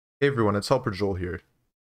Hey everyone, it's Helper Joel here.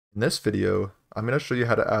 In this video, I'm going to show you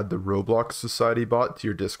how to add the RbxSociety bot to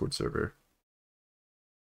your Discord server.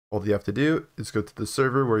 All you have to do is go to the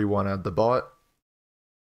server where you want to add the bot.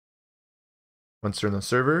 Once you're in the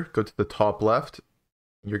server, go to the top left.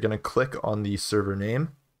 You're going to click on the server name.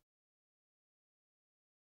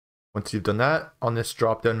 Once you've done that, on this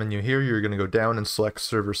drop-down menu here, you're going to go down and select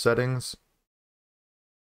Server Settings.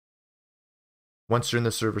 Once you're in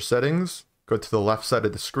the server settings, go to the left side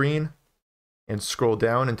of the screen and scroll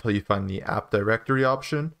down until you find the app directory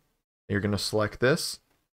option. You're going to select this.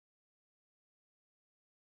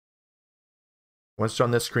 Once you're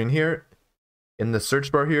on this screen here, in the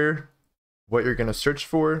search bar here, what you're going to search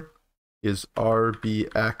for is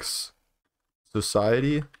RbxSociety,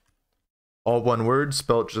 all one word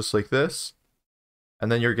spelled just like this,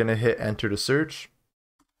 and then you're going to hit enter to search.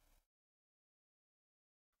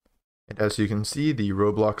 And as you can see, the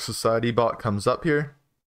RbxSociety bot comes up here.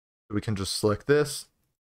 We can just select this.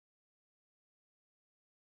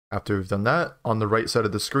 After we've done that, on the right side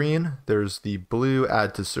of the screen, there's the blue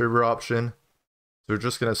add to server option. So we're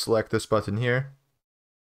just going to select this button here.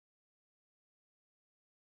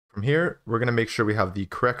 From here, we're going to make sure we have the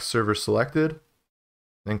correct server selected.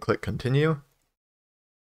 Then click continue.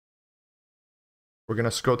 We're going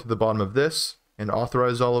to scroll to the bottom of this and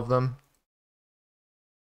authorize all of them.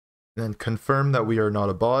 And then confirm that we are not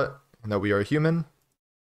a bot and that we are a human.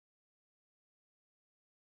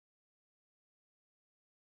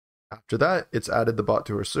 After that, it's added the bot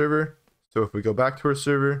to our server. So if we go back to our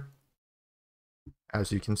server,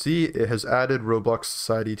 as you can see, it has added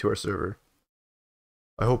RbxSociety to our server.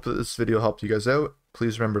 I hope that this video helped you guys out.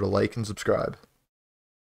 Please remember to like and subscribe.